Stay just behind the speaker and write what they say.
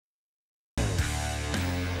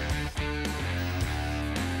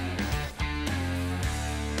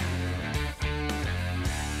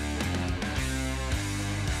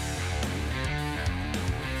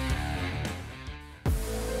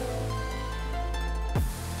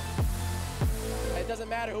doesn't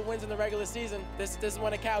matter who wins in the regular season. This is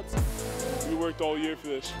when it counts. We worked all year for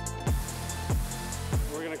this.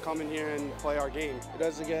 We're going to come in here and play our game. It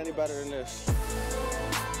doesn't get any better than this.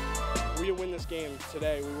 We win this game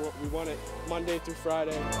today. We won it Monday through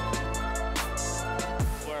Friday.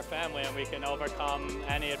 We're a family and we can overcome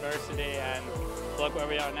any adversity, and look where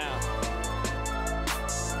we are now.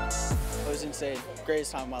 It was insane.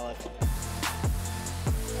 Greatest time of my life.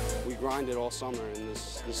 We grinded all summer, and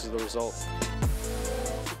this is the result.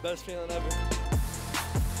 It's the best feeling ever.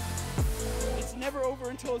 It's never over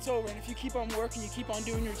until it's over, and if you keep on working, you keep on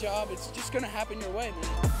doing your job, it's just going to happen your way,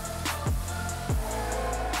 man.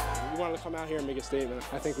 We wanted to come out here and make a statement.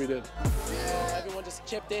 I think we did. Everyone just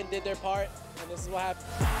chipped in, did their part, and this is what happened.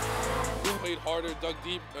 We played harder, dug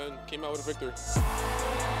deep, and came out with a victory.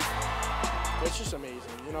 It's just amazing,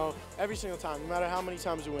 you know, every single time, no matter how many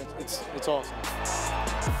times we win, it's awesome.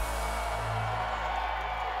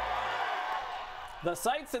 The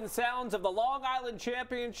sights and sounds of the Long Island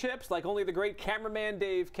Championships, like only the great cameraman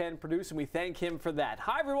Dave can produce, and we thank him for that.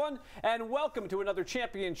 Hi, everyone, and welcome to another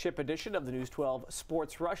championship edition of the News 12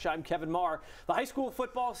 Sports Rush. I'm Kevin Maher. The high school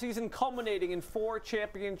football season culminating in 4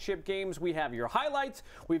 championship games. We have your highlights.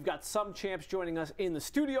 We've got some champs joining us in the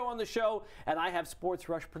studio on the show, and I have Sports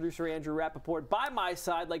Rush producer Andrew Rappaport by my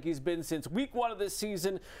side like he's been since week 1 of this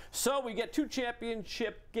season. So we get 2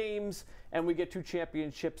 championship games, and we get 2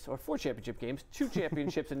 championships, or 4 championship games, 2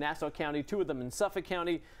 championships in Nassau County, 2 of them in Suffolk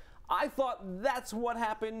County. I thought that's what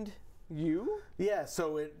happened. You? Yeah,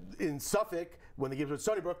 so in Suffolk, when the games were at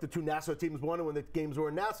Sunnybrook, the 2 Nassau teams won, and when the games were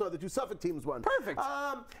in Nassau, the 2 Suffolk teams won. Perfect.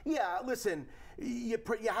 Yeah, listen, you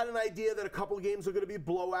had an idea that a couple of games were going to be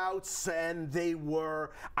blowouts, and they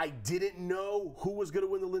were. I didn't know who was going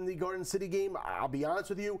to win the Lindsay Garden City game. I'll be honest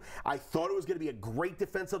with you. I thought it was going to be a great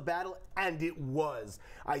defensive battle, and it was.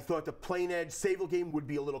 I thought the Plain Edge Sayville game would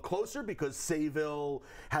be a little closer because Sayville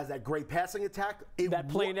has that great passing attack. That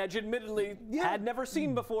Plain Edge, admittedly, had never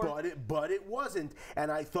seen before. But it wasn't.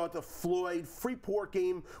 And I thought the Floyd Freeport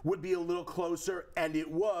game would be a little closer, and it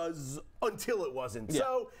was until it wasn't. Yeah.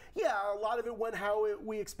 So, yeah, a lot of it went how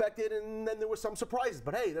we expected, and then there were some surprises.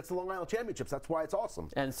 But, hey, that's the Long Island Championships. That's why it's awesome.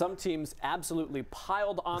 And some teams absolutely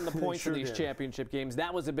piled on the points in these championship games.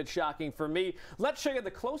 That was a bit shocking for me. Let's show you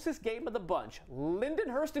the closest game of the bunch.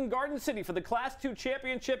 Lindenhurst and Garden City for the Class 2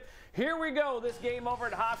 championship. Here we go. This game over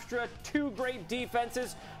at Hofstra. 2 great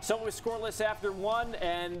defenses. So it was scoreless after 1,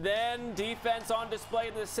 and then defense on display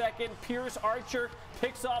in the second. Pierce Archer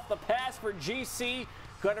picks off the pass for GC.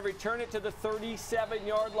 Going to return it to the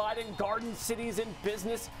 37-yard line, and Garden City's in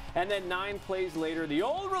business. And then 9 plays later, the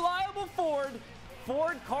old reliable Ford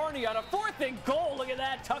Carney on a 4th and goal. Look at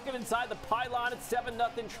that, tuck it inside the pylon. It's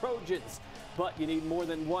 7-0 Trojans. But you need more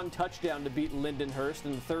than 1 touchdown to beat Lindenhurst.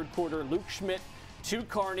 In the 3rd quarter, Luke Schmidt to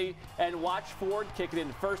Carney, and watch Ford kick it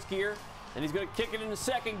in 1st gear, and he's going to kick it in the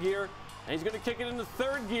 2nd gear, and he's going to kick it in the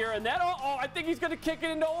 3rd gear, and then, I think he's going to kick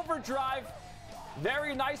it into overdrive.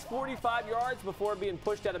 Very nice 45 yards before being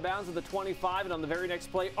pushed out of bounds at the 25, and on the very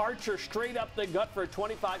next play, Archer straight up the gut for a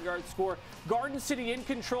 25-yard score. Garden City in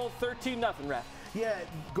control, 13-0, Ref. Yeah,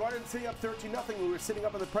 Garden City up 13-0. We were sitting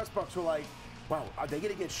up in the press box. We're like, wow, are they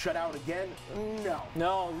going to get shut out again? No.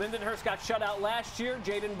 No, Lindenhurst got shut out last year.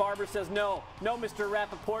 Jaden Barber says, no, Mr.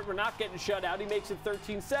 Rappaport, we're not getting shut out. He makes it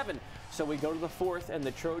 13-7. So we go to the 4th, and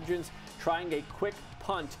the Trojans trying a quick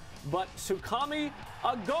punt. But Sukami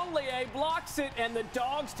Agoleye blocks it, and the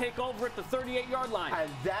Dogs take over at the 38-yard line.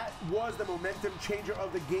 And that was the momentum changer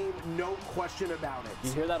of the game, no question about it.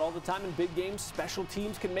 You hear that all the time in big games. Special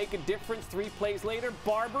teams can make a difference. 3 plays later,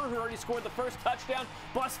 Barber, who already scored the first touchdown,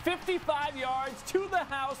 busts 55 yards to the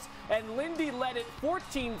house, and Lindy led it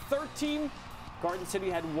 14-13. Garden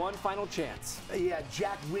City had 1 final chance. Yeah,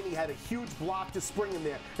 Jack Winnie had a huge block to spring him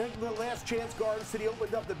there. And the last chance, Garden City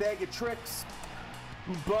opened up the bag of tricks,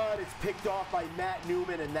 but it's picked off by Matt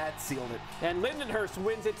Newman, and that sealed it. And Lindenhurst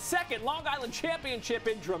wins its 2nd Long Island Championship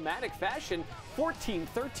in dramatic fashion,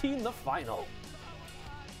 14-13 the final.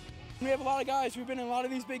 We have a lot of guys who've been in a lot of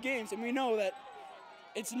these big games, and we know that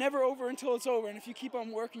it's never over until it's over, and if you keep on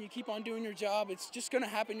working, you keep on doing your job, it's just going to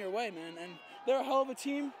happen your way, man. And they're a hell of a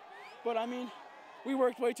team, but, I mean, we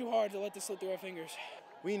worked way too hard to let this slip through our fingers.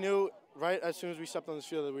 We knew right as soon as we stepped on this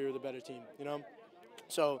field that we were the better team, you know?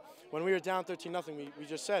 So when we were down 13-0, we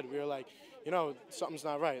just said, we were like, you know, something's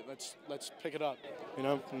not right. Let's pick it up, you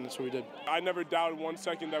know, and that's what we did. I never doubted 1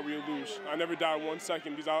 second that we would lose. I never doubted 1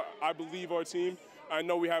 second because I believe our team. I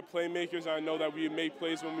know we have playmakers. I know that we make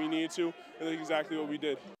plays when we need to, and that's exactly what we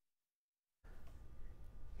did.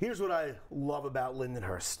 Here's what I love about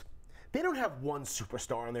Lindenhurst. they don't have one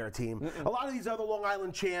superstar on their team. A lot of these other Long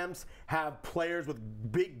Island champs have players with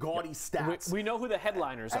big, gaudy stats. We know who the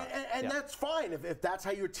headliners are. And that's fine if that's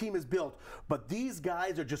how your team is built. But these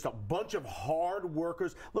guys are just a bunch of hard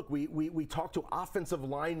workers. Look, we talk to offensive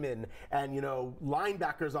linemen and,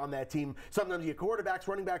 linebackers on that team. Sometimes you get quarterbacks,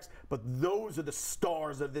 running backs, but those are the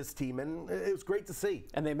stars of this team, and it was great to see.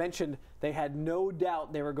 And they mentioned they had no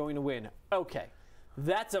doubt they were going to win. Okay,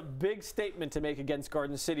 that's a big statement to make against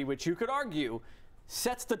Garden City, which you could argue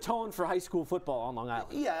sets the tone for high school football on Long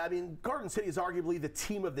Island. Yeah, I mean, Garden City is arguably the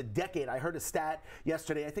team of the decade. I heard a stat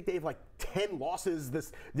yesterday. I think they have like 10 losses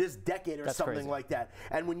this decade or That's something crazy. like that.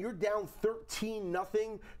 And when you're down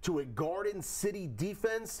 13-0 to a Garden City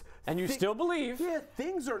defense, and you still believe. Yeah,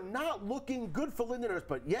 things are not looking good for Lindenhurst.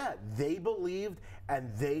 But yeah, they believed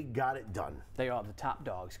and they got it done. They are the top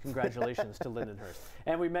dogs. Congratulations to Lindenhurst.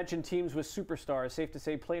 And we mentioned teams with superstars. Safe to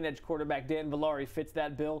say Plain Edge quarterback Dan Villari fits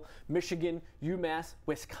that bill. Michigan, UMass,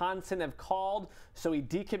 Wisconsin have called, so he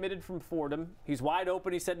decommitted from Fordham. He's wide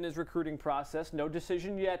open, he said in his recruiting process. No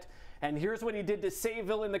decision yet. And here's what he did to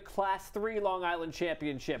Sayville in the Class 3 Long Island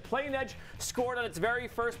Championship. Plain Edge scored on its very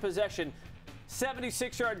first possession.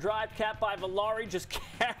 76-yard drive capped by Villari, just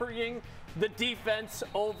carrying the defense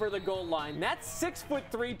over the goal line. That's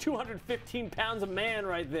 6'3", 215 pounds of man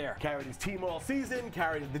right there. Carried his team all season,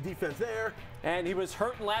 carried the defense there. And he was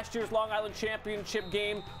hurt in last year's Long Island Championship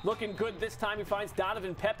game. Looking good this time. He finds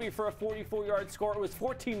Donovan Pepe for a 44-yard score. It was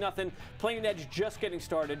 14-0. Plain Edge just getting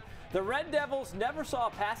started. The Red Devils never saw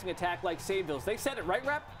a passing attack like Sayville's. They said it, right,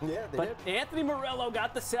 Rap? Yeah, they did. Anthony Morello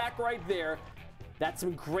got the sack right there. That's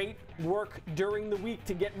some great work during the week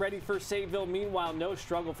to get ready for Sayville. Meanwhile, no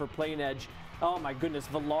struggle for Plain Edge. Oh, my goodness,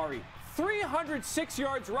 Villari. 306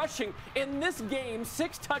 yards rushing in this game,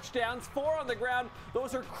 6 touchdowns, 4 on the ground.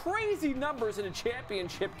 Those are crazy numbers in a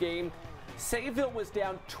championship game. Sayville was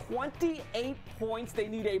down 28 points. They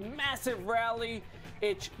need a massive rally.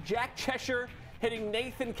 It's Jack Cheshire hitting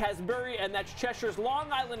Nathan Casbury, and that's Cheshire's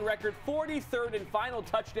Long Island record, 43rd and final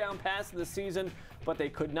touchdown pass of the season. But they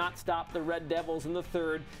could not stop the Red Devils in the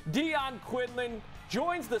third. Dion Quinlan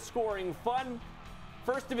joins the scoring fun.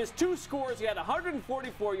 First of his 2 scores, he had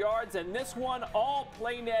 144 yards, and this one, all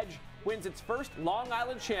Plain Edge, wins its first Long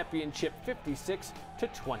Island Championship,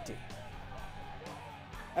 56-20.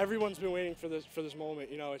 Everyone's been waiting for this moment.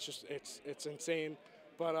 It's insane,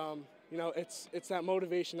 but it's that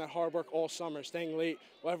motivation, that hard work all summer, staying late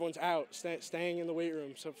while everyone's out, staying in the weight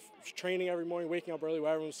room, so training every morning, waking up early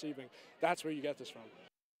while everyone's sleeping. That's where you get this from.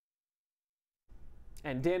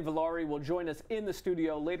 And Dan Villari will join us in the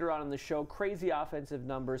studio later on in the show. Crazy offensive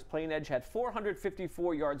numbers. Plain Edge had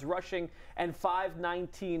 454 yards rushing and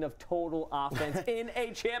 519 of total offense in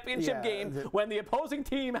a championship game when the opposing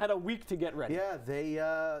team had a week to get ready. Yeah,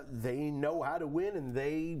 they know how to win, and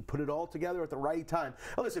they put it all together at the right time.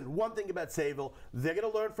 Now, listen, one thing about Sayville, they're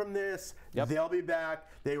going to learn from this. Yep. They'll be back.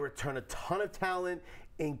 They return a ton of talent,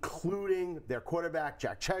 including their quarterback,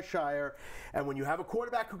 Jack Cheshire. And when you have a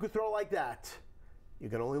quarterback who could throw like that, you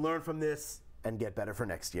can only learn from this and get better for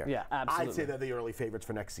next year. Yeah, absolutely. I'd say they're the early favorites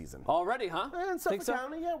for next season. Already, huh? And Suffolk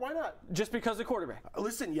County, yeah, why not? Just because of quarterback.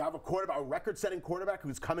 Listen, you have a record-setting quarterback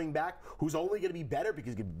who's coming back, who's only going to be better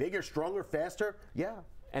because he's bigger, stronger, faster. Yeah.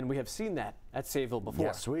 And we have seen that at Sayville before.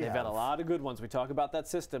 Yes, we They've have. had a lot of good ones. We talk about that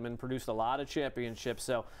system and produced a lot of championships.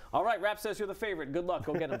 So, all right, Rap says you're the favorite. Good luck.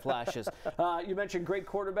 Go get them flashes. You mentioned great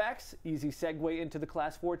quarterbacks. Easy segue into the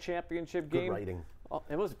Class 4 championship game. Good writing. Oh,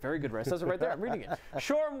 it was very good. It says it right there. I'm reading it.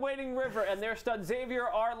 Shoreham Wading River and their stud Xavier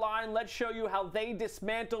R-Line. Let's show you how they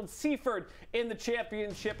dismantled Seaford in the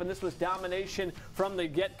championship. And this was domination from the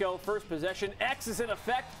get-go. First possession. X is in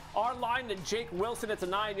effect. R-Line to Jake Wilson. It's a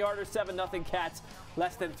 9-yarder, 7-0 Cats.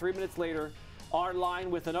 Less than 3 minutes later, R-Line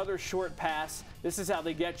with another short pass. This is how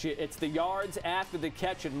they get you. It's the yards after the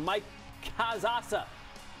catch. And Mike Kazasa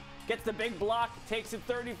gets the big block. Takes it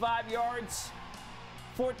 35 yards.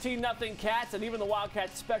 14-0 Cats, and even the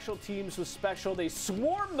Wildcats special teams was special. They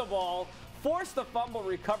swarmed the ball, forced the fumble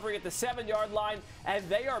recovery at the 7-yard line, and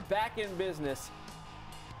they are back in business.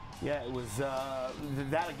 Yeah, it was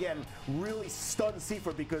that again really stunned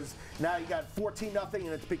Seaford because now you got 14-0 and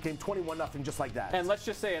it became 21-0 just like that. And let's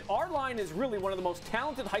just say it, R-Line is really one of the most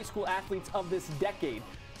talented high school athletes of this decade.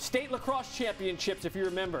 State lacrosse championships, if you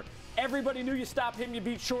remember. Everybody knew you stop him, you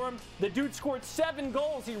beat Shoreham. The dude scored 7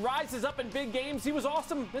 goals. He rises up in big games. He was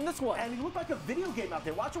awesome in this one. And he looked like a video game out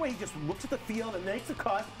there. Watch the way he just looks at the field and makes a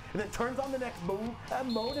cut and then turns on the next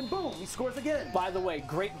mode and boom, he scores again. By the way,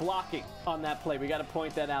 great blocking on that play. We got to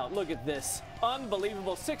point that out. Look at this.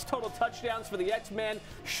 Unbelievable. 6 total touchdowns for the X-Man.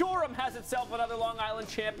 Shoreham has itself another Long Island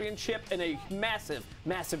championship and a massive,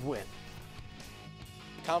 massive win.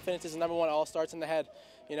 confidence is number one. It all starts in the head.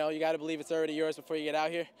 You know, you got to believe it's already yours before you get out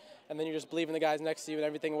here, and then you just believe in the guys next to you, and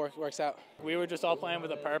everything works out. We were just all playing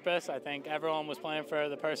with a purpose. I think everyone was playing for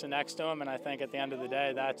the person next to him, and I think at the end of the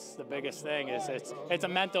day, that's the biggest thing. Is it's a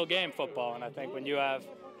mental game, football, and I think when you have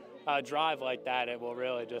a drive like that, it will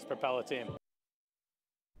really just propel a team.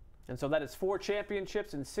 And so that is 4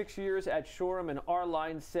 championships in 6 years at Shoreham, and our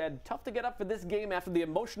line said, tough to get up for this game after the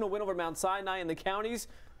emotional win over Mount Sinai in the counties.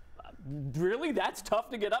 Really? That's tough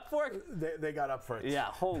to get up for? They got up for it. Yeah,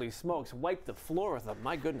 holy smokes. Wiped the floor with them.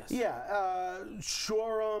 My goodness. Yeah,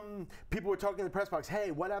 Shoreham, people were talking in the press box,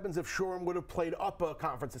 hey, what happens if Shoreham would have played up a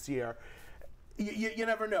conference this year? You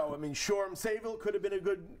never know. I mean, Shoreham-Sayville could have been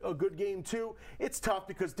a good game too. It's tough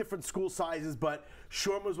because different school sizes, but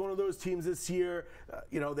Shoreham was one of those teams this year.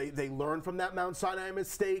 They learned from that Mount Sinai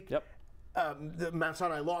mistake. Yep. The Mount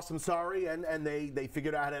Sinai lost, I'm sorry, and they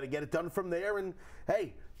figured out how to get it done from there. And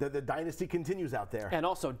hey, the dynasty continues out there. And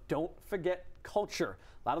also, don't forget culture.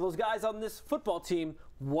 A lot of those guys on this football team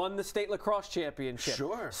won the state lacrosse championship.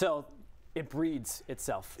 Sure. So it breeds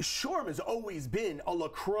itself. Shoreham has always been a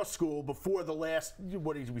lacrosse school before the last,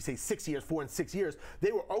 what did we say, 6 years, 4 and 6 years.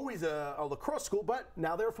 They were always a lacrosse school, but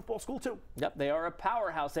now they're a football school too. Yep, they are a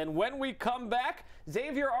powerhouse. And when we come back,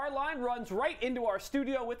 Xavier Arline runs right into our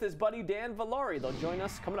studio with his buddy Dan Valari. They'll join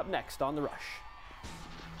us coming up next on The Rush.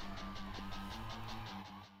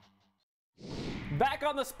 Back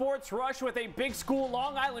on the Sports Rush with a big school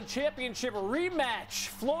Long Island Championship rematch.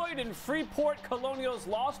 Floyd and Freeport Colonials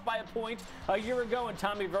lost by a point a year ago, and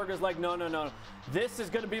Tommy Verga's like, no. This is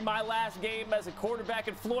going to be my last game as a quarterback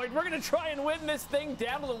at Floyd. We're going to try and win this thing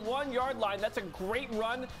down to the 1-yard line. That's a great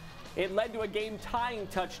run. It led to a game-tying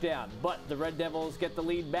touchdown, but the Red Devils get the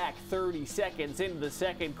lead back 30 seconds into the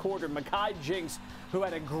second quarter. Mekhi Jinks, who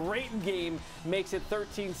had a great game, makes it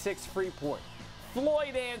 13-6 Freeport.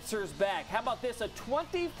 Floyd answers back. How about this? A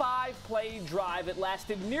 25-play drive. It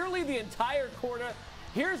lasted nearly the entire quarter.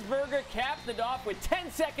 Here's Verga, capped it off with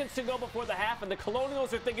 10 seconds to go before the half, and the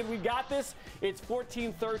Colonials are thinking, we got this. It's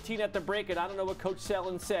 14-13 at the break, and I don't know what Coach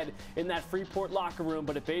Sellen said in that Freeport locker room,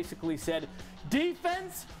 but it basically said,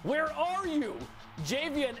 defense, where are you?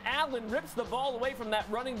 Javian Allen rips the ball away from that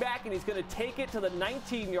running back, and he's going to take it to the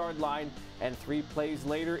 19-yard line. And 3 plays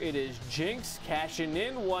later, it is Jinks cashing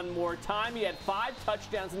in one more time. He had 5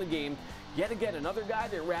 touchdowns in the game. Yet again, another guy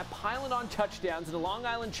that wrapped piling on touchdowns in the Long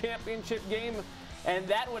Island Championship game. And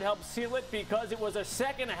that would help seal it because it was a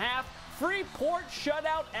second half. Freeport shut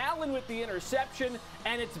out Allen with the interception,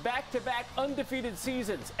 and it's back-to-back undefeated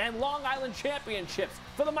seasons and Long Island Championships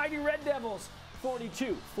for the mighty Red Devils.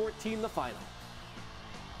 42-14 the final.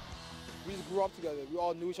 We just grew up together. We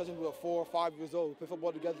all knew each other since we were 4 or 5 years old. We played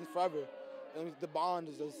football together forever. And the bond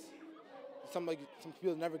is just something like some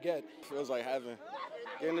people never get. Feels like heaven.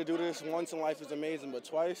 Getting to do this once in life is amazing, but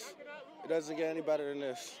twice, it doesn't get any better than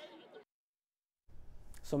this.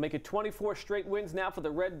 So make it 24 straight wins now for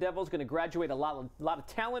the Red Devils. Going to graduate a lot of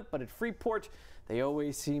talent, but at Freeport, they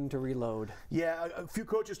always seem to reload. Yeah, a few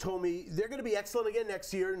coaches told me they're going to be excellent again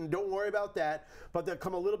next year, and don't worry about that. But they'll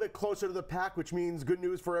come a little bit closer to the pack, which means good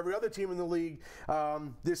news for every other team in the league.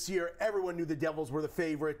 This year, everyone knew the Devils were the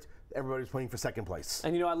favorite. Everybody's playing for second place.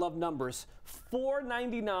 And you know, I love numbers.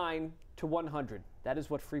 499 to 100. That is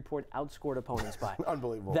what Freeport outscored opponents by.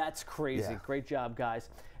 Unbelievable. That's crazy. Yeah. Great job, guys.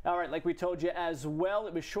 All right, like we told you as well,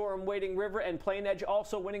 it was Shoreham, Wading River, and Plain Edge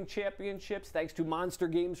also winning championships thanks to monster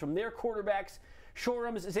games from their quarterbacks.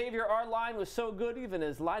 Shoreham's Xavier Arline was so good, even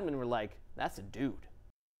as linemen were like, that's a dude.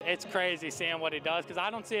 It's crazy seeing what he does because I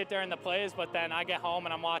don't see it during the plays, but then I get home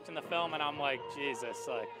and I'm watching the film and I'm like, Jesus,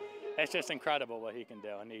 like, it's just incredible what he can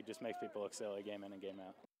do, and he just makes people look silly game in and game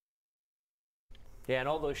out. Yeah, and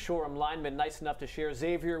all those Shoreham linemen nice enough to share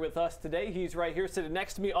Xavier with us today. He's right here sitting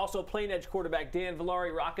next to me. Also, Plain Edge quarterback Dan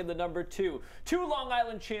Valari rocking the number 2. 2 Long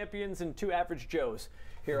Island champions and 2 average Joes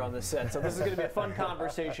here on the set. So this is going to be a fun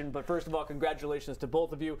conversation. But first of all, congratulations to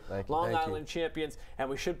both of you. Thank you. Long Island champions. And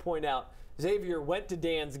we should point out, Xavier went to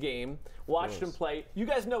Dan's game, watched him play. You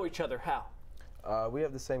guys know each other. How? We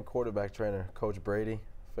have the same quarterback trainer, Coach Brady.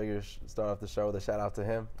 Figure start off the show with a shout out to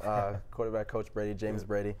him. Quarterback Coach Brady, James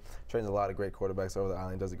Brady, trains a lot of great quarterbacks over the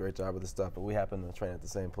island, does a great job with this stuff, but we happen to train at the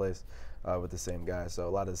same place with the same guys. So a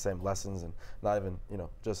lot of the same lessons, and not even,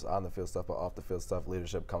 just on the field stuff, but off the field stuff,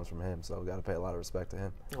 leadership comes from him. So we got to pay a lot of respect to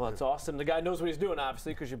him. Well, that's awesome. The guy knows what he's doing,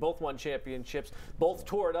 obviously, because you both won championships, both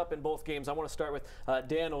tore it up in both games. I want to start with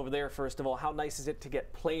Dan over there, first of all. How nice is it to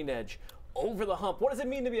get Plain Edge over the hump? What does it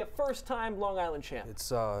mean to be a first-time Long Island champ?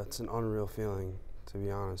 It's an unreal feeling, to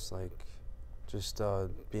be honest. Like, just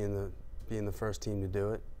being the first team to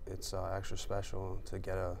do it, it's extra special to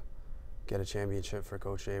get a championship for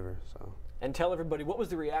Coach Shaver. So and tell everybody what was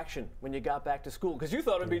the reaction when you got back to school? Because you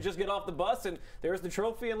thought it would be just get off the bus and there's the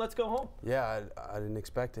trophy and let's go home. Yeah, I didn't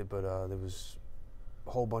expect it, but there was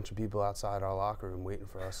a whole bunch of people outside our locker room waiting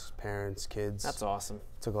for us, parents, kids. That's awesome.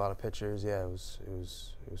 Took a lot of pictures. Yeah, it was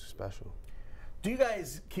special. Do you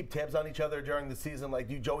guys keep tabs on each other during the season? Like,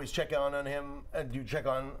 do you always check on him, and do you check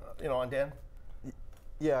on, on Dan?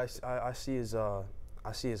 Yeah, I see his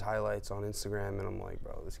highlights on Instagram, and I'm like,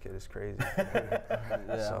 bro, this kid is crazy.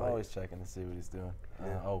 Yeah, so, I'm always checking to see what he's doing.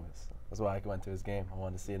 Always. That's why I went to his game. I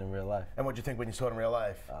wanted to see it in real life. And what'd you think when you saw it in real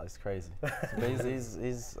life? Oh, he's crazy.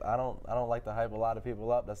 he's I don't like to hype a lot of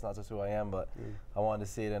people up. That's not just who I am, but I wanted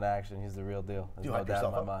to see it in action. He's the real deal. There's no doubt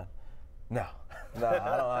in my mind. No, I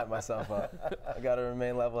don't hype myself up. I got to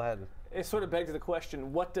remain level-headed. It sort of begs the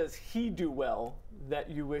question, what does he do well that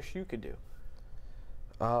you wish you could do?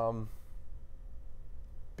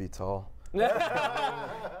 Be tall. Story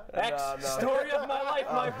of my life,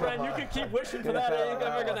 my friend. You can keep wishing for that. It ain't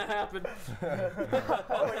ever going to happen.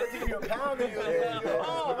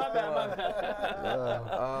 Oh, my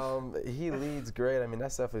bad. He leads great. I mean,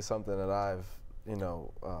 that's definitely something that I've,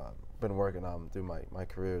 been working on through my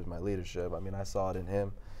career, my leadership. I mean, I saw it in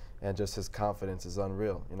him, and just his confidence is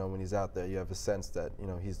unreal. When he's out there, you have a sense that,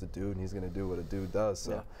 he's the dude and he's going to do what a dude does.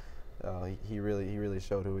 So. Yeah. He really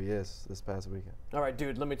showed who he is this past weekend. All right,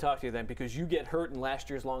 dude, let me talk to you then, because you get hurt in last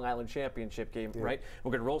year's Long Island Championship game, right? We're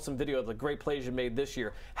going to roll some video of the great plays you made this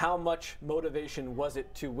year. How much motivation was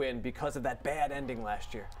it to win because of that bad ending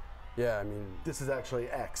last year? Yeah, I mean, this is actually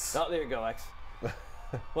X. Oh, there you go, X.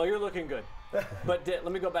 Well, you're looking good. But Dan,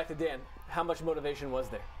 let me go back to Dan. How much motivation was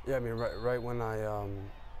there? Yeah, I mean, right when I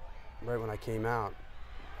came out,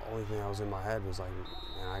 the only thing that was in my head was like,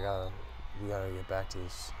 man, we gotta get back to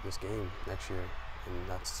this game next year, and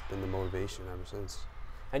that's been the motivation ever since.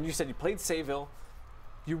 And you said you played Sayville.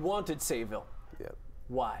 You wanted Sayville. Yep.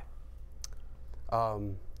 Why?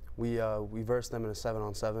 We versed them in a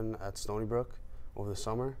 7-on-7 at Stony Brook over the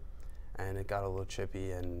summer, and it got a little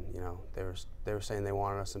chippy, and they were saying they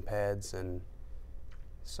wanted us in pads, and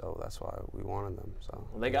so that's why we wanted them. So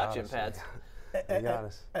well, they got you in pads. They got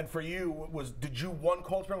us. And for you, did you want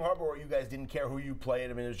Cold Spring Harbor, or you guys didn't care who you played?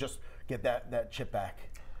 I mean, it was just get that chip back.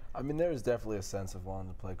 I mean, there was definitely a sense of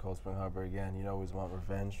wanting to play Cold Spring Harbor again. You always want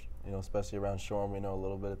revenge. Especially around Shoreham, we know a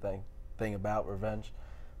little bit of thing about revenge.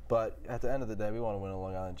 But at the end of the day, we want to win a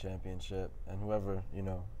Long Island championship, and whoever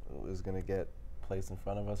is going to get placed in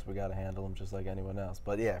front of us, we got to handle them just like anyone else.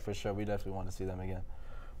 But yeah, for sure, we definitely want to see them again.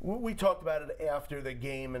 We talked about it after the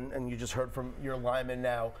game, and you just heard from your linemen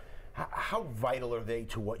now. How vital are they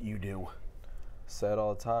to what you do? Say it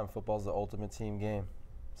all the time. Football's the ultimate team game.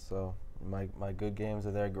 So my good games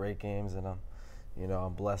are their great games, and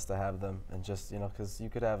I'm blessed to have them. And just because you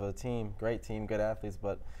could have a team, great team, good athletes,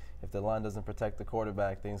 but if the line doesn't protect the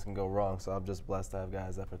quarterback, things can go wrong. So I'm just blessed to have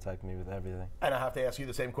guys that protect me with everything. And I have to ask you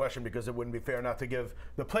the same question, because it wouldn't be fair not to give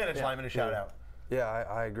the Plainedge lineman a shout out. Yeah,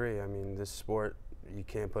 I agree. I mean, this sport, you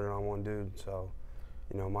can't put it on one dude. So,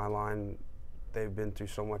 my line, they've been through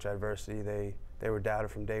so much adversity. They were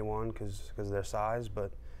doubted from day one because of their size,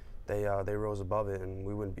 but they rose above it, and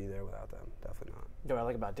we wouldn't be there without them. Definitely not. You know what I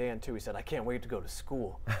like about Dan too? He said, "I can't wait to go to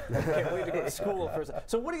school. I can't wait to go to school first."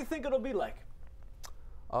 So, what do you think it'll be like?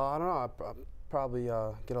 I don't know. I'll probably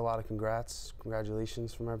get a lot of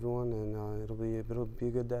congratulations from everyone, and it'll be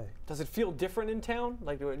a good day. Does it feel different in town?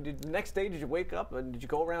 Like the next day, did you wake up and did you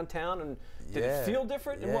go around town, and did it feel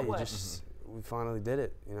different? In what way? We finally did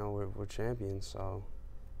it. We're champions, so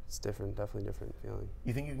it's different, definitely different feeling.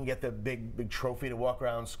 You think you can get the big trophy to walk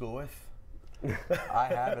around school with? I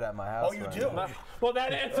have it at my house. Oh, you do? Well,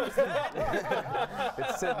 that answers that.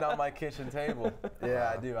 It's sitting on my kitchen table.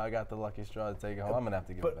 Yeah, I do. I got the lucky straw to take it home. I'm going to have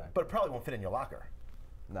to give it back. But it probably won't fit in your locker.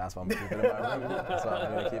 Nah, that's why I'm going to keep it in my room. That's why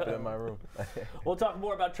I'm going to keep it in my room. We'll talk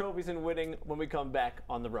more about trophies and winning when we come back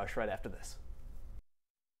on The Rush right after this.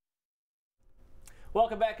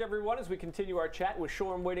 Welcome back, everyone, as we continue our chat with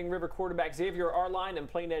Shoreham Wading River quarterback Xavier Arline and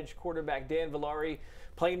Plainedge quarterback Dan Villari.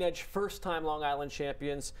 Plainedge, first-time Long Island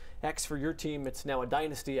champions. X, for your team, it's now a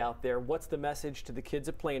dynasty out there. What's the message to the kids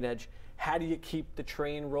at Plainedge? How do you keep the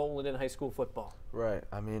train rolling in high school football? Right.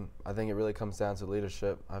 I mean, I think it really comes down to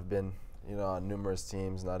leadership. I've been, on numerous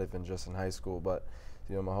teams, not even just in high school, but,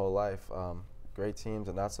 my whole life. Great teams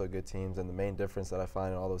and not so good teams, and the main difference that I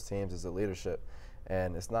find in all those teams is the leadership.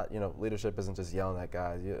 And it's not, leadership isn't just yelling at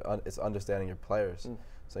guys. It's understanding your players.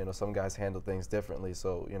 So, some guys handle things differently.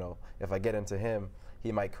 So, if I get into him,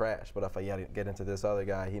 he might crash. But if I get into this other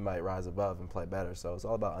guy, he might rise above and play better. So it's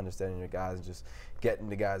all about understanding your guys and just getting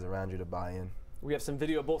the guys around you to buy in. We have some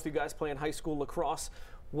video of both you guys playing high school lacrosse.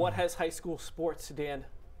 What has high school sports, Dan,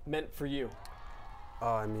 meant for you?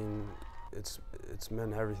 I mean, it's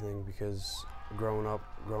meant everything because growing up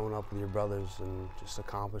with your brothers and just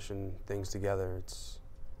accomplishing things together, it's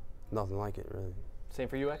nothing like it, really. Same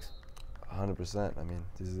for you, X? 100%. I mean,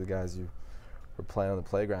 these are the guys you were playing on the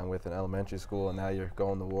playground with in elementary school, and now you're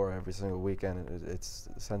going to war every single weekend. It's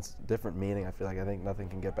a sense, different meaning. I think nothing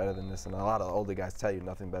can get better than this, and a lot of older guys tell you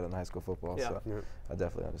nothing better than high school football. Yeah. So I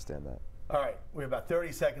definitely understand that. All right, we have about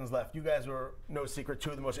 30 seconds left. You guys were, no secret,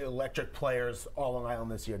 two of the most electric players all on Island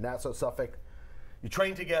this year. Nassau, Suffolk. You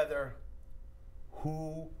train together.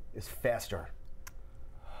 Who is faster?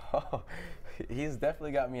 Oh, he's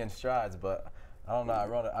definitely got me in strides, but I don't know.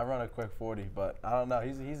 I run a quick 40, but I don't know.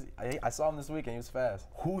 I saw him this weekend. He was fast.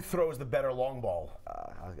 Who throws the better long ball?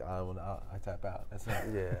 I tap out. That's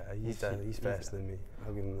it. Yeah, he's faster than me.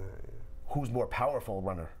 I'll give him that. Yeah. Who's more powerful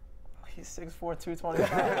runner? He's 6'4",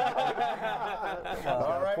 225.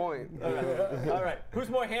 All right. Point. All right. Who's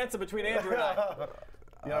more handsome between Andrew and I?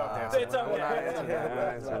 It's okay.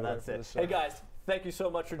 That's it. Hey, guys. Thank you so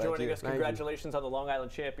much for joining us. Congratulations on the Long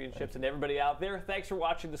Island Championships, and everybody out there, thanks for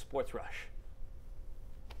watching the Sports Rush.